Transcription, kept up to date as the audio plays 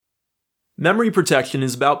Memory protection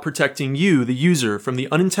is about protecting you, the user, from the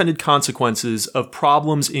unintended consequences of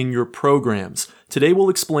problems in your programs. Today we'll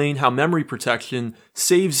explain how memory protection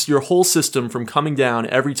saves your whole system from coming down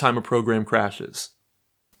every time a program crashes.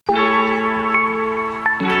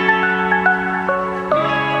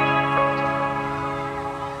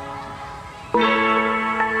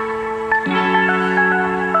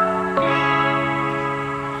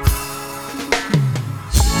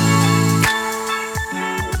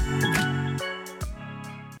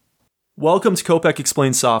 Welcome to Kopec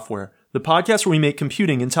Explains Software, the podcast where we make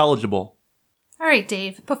computing intelligible. All right,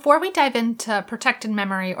 Dave, before we dive into protected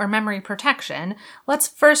memory or memory protection, let's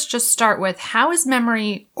first just start with how is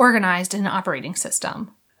memory organized in an operating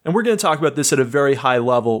system? And we're going to talk about this at a very high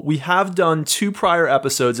level. We have done 2 prior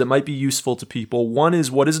episodes that might be useful to people. One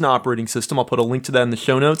is what is an operating system? I'll put a link to that in the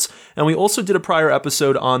show notes. And we also did a prior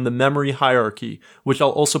episode on the memory hierarchy, which I'll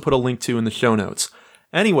also put a link to in the show notes.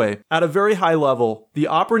 Anyway, at a very high level, the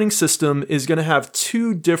operating system is going to have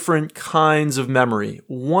 2 different kinds of memory.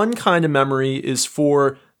 One kind of memory is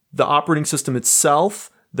for the operating system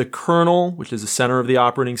itself, the kernel, which is the center of the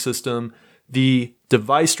operating system, the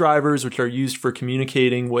device drivers, which are used for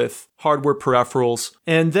communicating with hardware peripherals,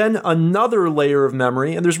 and then another layer of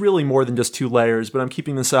memory, and there's really more than just 2 layers, but I'm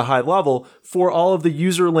keeping this at a high level, for all of the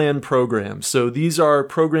userland programs. So these are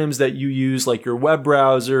programs that you use like your web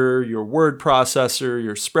browser, your word processor,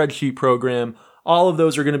 your spreadsheet program. All of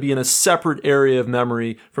those are going to be in a separate area of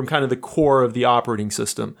memory from kind of the core of the operating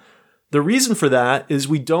system. The reason for that is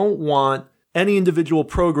we don't want any individual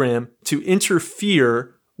program to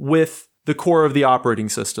interfere with the core of the operating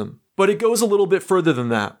system. But it goes a little bit further than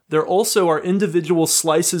that. There also are individual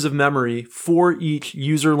slices of memory for each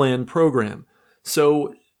userland program.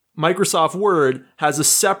 So Microsoft Word has a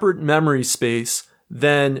separate memory space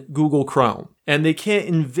than Google Chrome, and they can't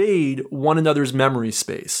invade one another's memory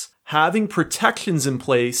space. Having protections in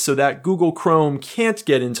place so that Google Chrome can't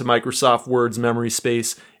get into Microsoft Word's memory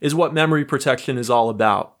space is what memory protection is all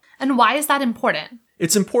about. And why is that important?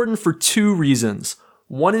 It's important for 2 reasons.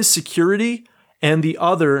 One is security, and the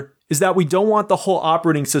other is that we don't want the whole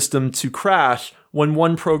operating system to crash when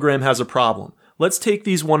one program has a problem. Let's take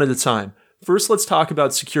these one at a time. First, let's talk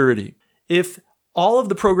about security. If all of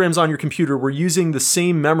the programs on your computer were using the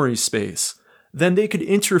same memory space, then they could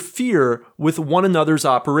interfere with one another's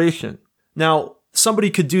operation. Now, somebody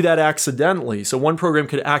could do that accidentally, so one program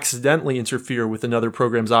could accidentally interfere with another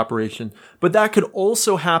program's operation, but that could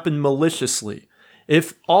also happen maliciously.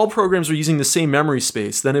 If all programs are using the same memory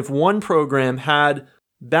space, then if one program had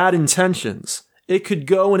bad intentions, it could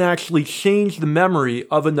go and actually change the memory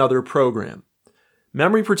of another program.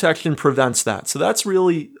 Memory protection prevents that. So that's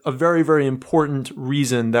really a very, very important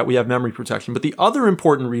reason that we have memory protection. But the other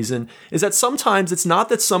important reason is that sometimes it's not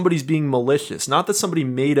that somebody's being malicious, not that somebody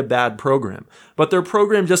made a bad program, but their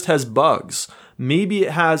program just has bugs. Maybe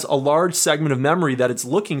it has a large segment of memory that it's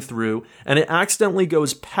looking through, and it accidentally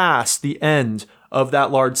goes past the end of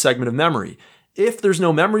that large segment of memory. If there's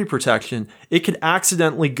no memory protection, it could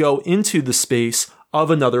accidentally go into the space of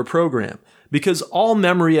another program, because all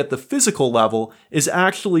memory at the physical level is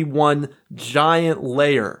actually one giant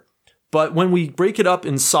layer. But when we break it up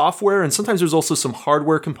in software, and sometimes there's also some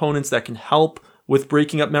hardware components that can help with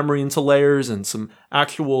breaking up memory into layers, and some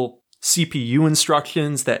actual CPU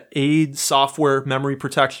instructions that aid software memory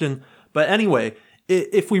protection. But anyway,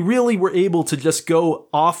 if we really were able to just go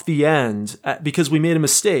off the end because we made a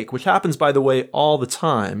mistake, which happens, by the way, all the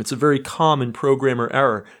time. It's a very common programmer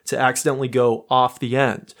error to accidentally go off the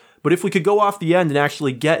end. But if we could go off the end and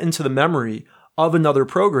actually get into the memory of another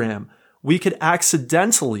program, we could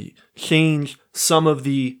accidentally change some of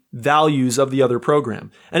the values of the other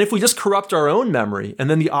program. And if we just corrupt our own memory, and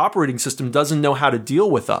then the operating system doesn't know how to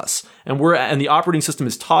deal with us, and the operating system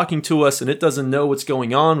is talking to us and it doesn't know what's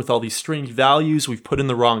going on with all these strange values we've put in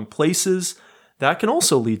the wrong places, that can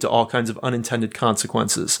also lead to all kinds of unintended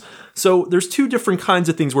consequences. So there's 2 different kinds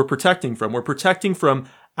of things we're protecting from. We're protecting from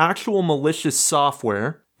actual malicious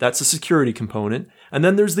software. That's a security component. And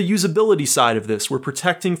then there's the usability side of this. We're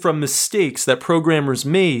protecting from mistakes that programmers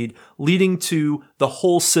made, leading to the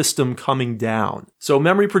whole system coming down. So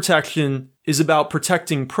memory protection is about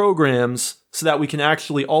protecting programs so that we can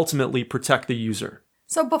actually ultimately protect the user.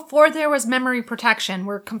 So before there was memory protection,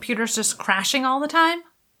 were computers just crashing all the time?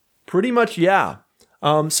 Pretty much, yeah.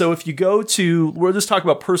 So if you go to, we'll just talk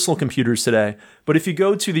about personal computers today, but if you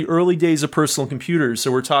go to the early days of personal computers,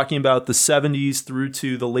 so we're talking about the 70s through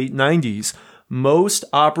to the late 90s, most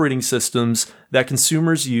operating systems that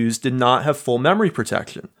consumers used did not have full memory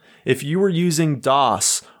protection. If you were using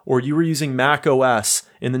DOS or you were using Mac OS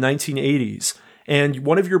in the 1980s and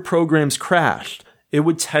one of your programs crashed, it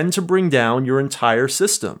would tend to bring down your entire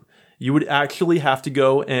system. You would actually have to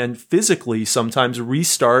go and physically sometimes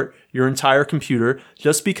restart your entire computer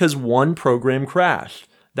just because one program crashed.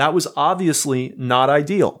 That was obviously not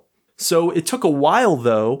ideal. So it took a while,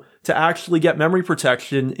 though, to actually get memory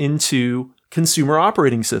protection into consumer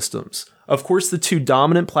operating systems. Of course, the two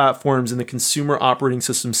dominant platforms in the consumer operating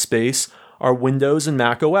system space are Windows and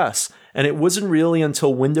Mac OS. And it wasn't really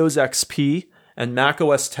until Windows XP and Mac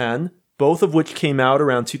OS X, both of which came out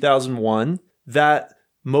around 2001, that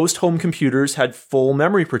most home computers had full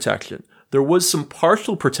memory protection. There was some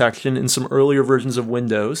partial protection in some earlier versions of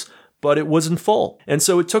Windows, but it wasn't full. And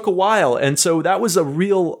so it took a while. And so that was a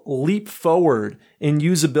real leap forward in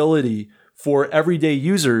usability for everyday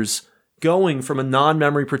users going from a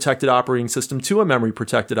non-memory protected operating system to a memory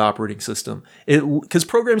protected operating system. Because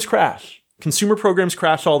programs crash. Consumer programs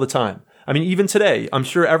crash all the time. I mean, even today, I'm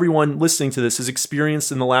sure everyone listening to this has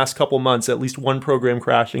experienced in the last couple months at least one program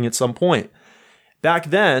crashing at some point.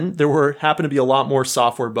 Back then, happened to be a lot more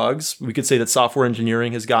software bugs. We could say that software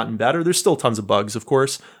engineering has gotten better. There's still tons of bugs, of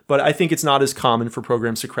course, but I think it's not as common for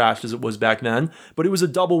programs to crash as it was back then. But it was a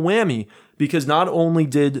double whammy because not only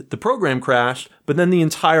did the program crash, but then the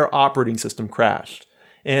entire operating system crashed.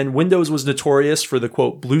 And Windows was notorious for the,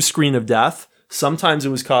 quote, blue screen of death. Sometimes it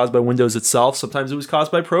was caused by Windows itself. Sometimes it was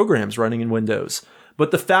caused by programs running in Windows.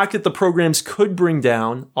 But the fact that the programs could bring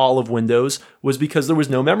down all of Windows was because there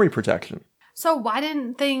was no memory protection. So why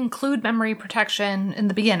didn't they include memory protection in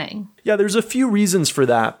the beginning? Yeah, there's a few reasons for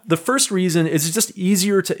that. The first reason is it's just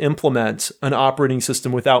easier to implement an operating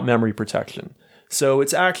system without memory protection. So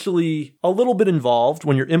it's actually a little bit involved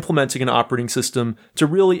when you're implementing an operating system to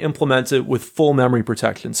really implement it with full memory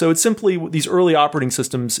protection. So it's simply these early operating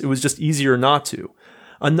systems, it was just easier not to.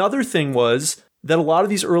 Another thing was that a lot of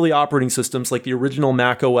these early operating systems, like the original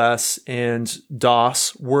Mac OS and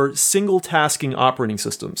DOS, were single-tasking operating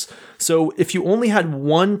systems. So if you only had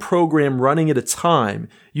one program running at a time,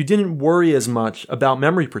 you didn't worry as much about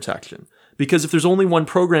memory protection. Because if there's only one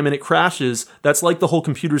program and it crashes, that's like the whole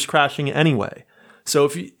computer's crashing anyway. So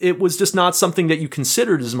it was just not something that you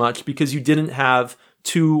considered as much because you didn't have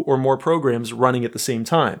two or more programs running at the same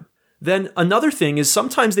time. Then another thing is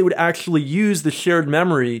sometimes they would actually use the shared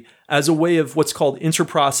memory as a way of what's called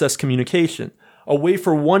inter-process communication. A way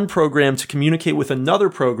for one program to communicate with another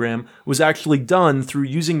program was actually done through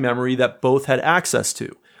using memory that both had access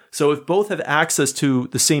to. So if both have access to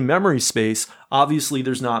the same memory space, obviously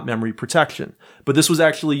there's not memory protection. But this was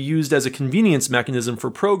actually used as a convenience mechanism for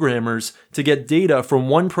programmers to get data from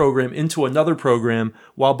one program into another program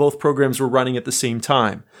while both programs were running at the same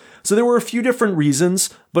time. So there were a few different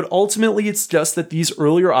reasons, but ultimately it's just that these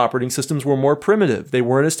earlier operating systems were more primitive. They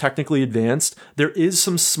weren't as technically advanced. There is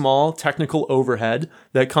some small technical overhead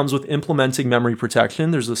that comes with implementing memory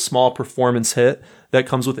protection. There's a small performance hit that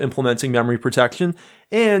comes with implementing memory protection.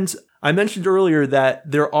 And I mentioned earlier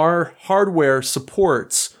that there are hardware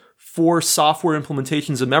supports for software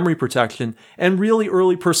implementations of memory protection, and really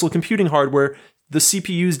early personal computing hardware, the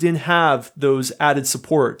CPUs didn't have those added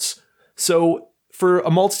supports. So for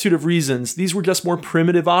a multitude of reasons, these were just more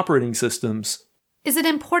primitive operating systems. Is it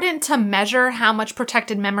important to measure how much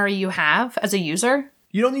protected memory you have as a user?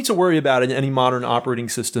 You don't need to worry about it in any modern operating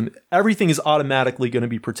system. Everything is automatically going to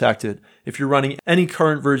be protected. If you're running any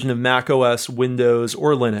current version of Mac OS, Windows,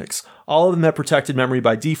 or Linux, all of them have protected memory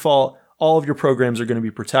by default. All of your programs are going to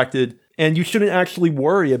be protected. And you shouldn't actually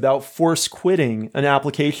worry about force quitting an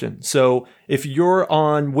application. So if you're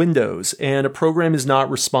on Windows and a program is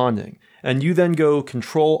not responding, and you then go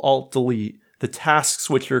Control-Alt-Delete, the task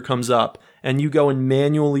switcher comes up, and you go and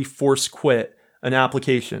manually force quit an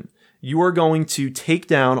application, you are going to take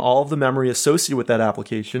down all of the memory associated with that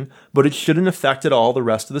application, but it shouldn't affect at all the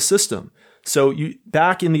rest of the system. So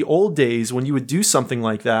back in the old days, when you would do something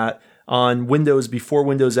like that on Windows before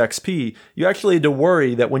Windows XP, you actually had to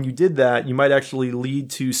worry that when you did that, you might actually lead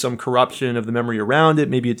to some corruption of the memory around it.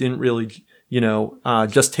 Maybe it didn't really,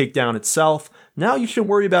 just take down itself. Now you shouldn't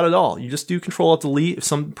worry about it at all. You just do Control-Alt-Delete. If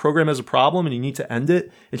some program has a problem and you need to end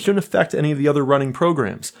it, it shouldn't affect any of the other running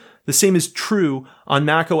programs. The same is true on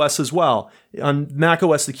Mac OS as well. On Mac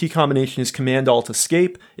OS, the key combination is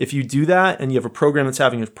Command-Alt-Escape. If you do that and you have a program that's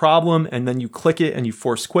having a problem and then you click it and you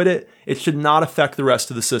force quit it, it should not affect the rest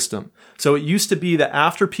of the system. So it used to be that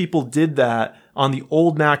after people did that on the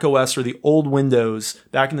old Mac OS or the old Windows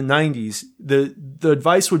back in the 90s, the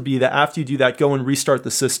advice would be that after you do that, go and restart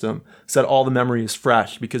the system so that all the memory is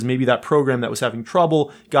fresh, because maybe that program that was having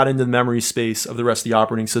trouble got into the memory space of the rest of the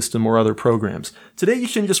operating system or other programs. Today, you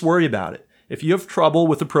shouldn't just worry about it. If you have trouble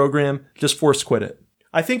with the program, just force quit it.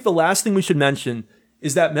 I think the last thing we should mention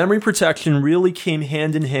is that memory protection really came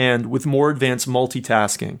hand in hand with more advanced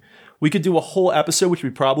multitasking. We could do a whole episode, which we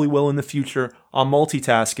probably will in the future, on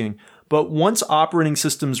multitasking. But once operating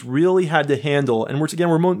systems really had to handle, and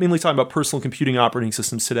we're mainly talking about personal computing operating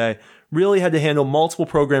systems today, really had to handle multiple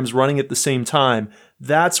programs running at the same time,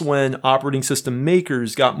 that's when operating system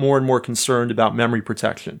makers got more and more concerned about memory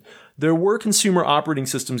protection. There were consumer operating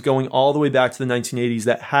systems going all the way back to the 1980s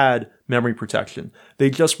that had memory protection. They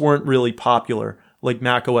just weren't really popular, like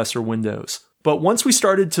Mac OS or Windows. But once we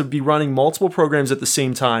started to be running multiple programs at the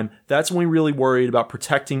same time, that's when we really worried about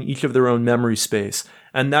protecting each of their own memory space.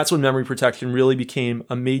 And that's when memory protection really became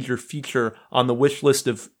a major feature on the wish list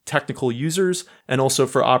of technical users and also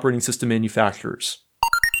for operating system manufacturers.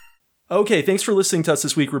 Okay, thanks for listening to us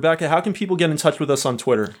this week. Rebecca, how can people get in touch with us on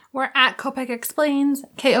Twitter? We're at Kopec Explains,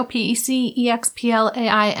 KOPEC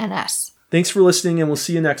EXPLAINS. Thanks for listening, and we'll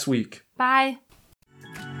see you next week. Bye.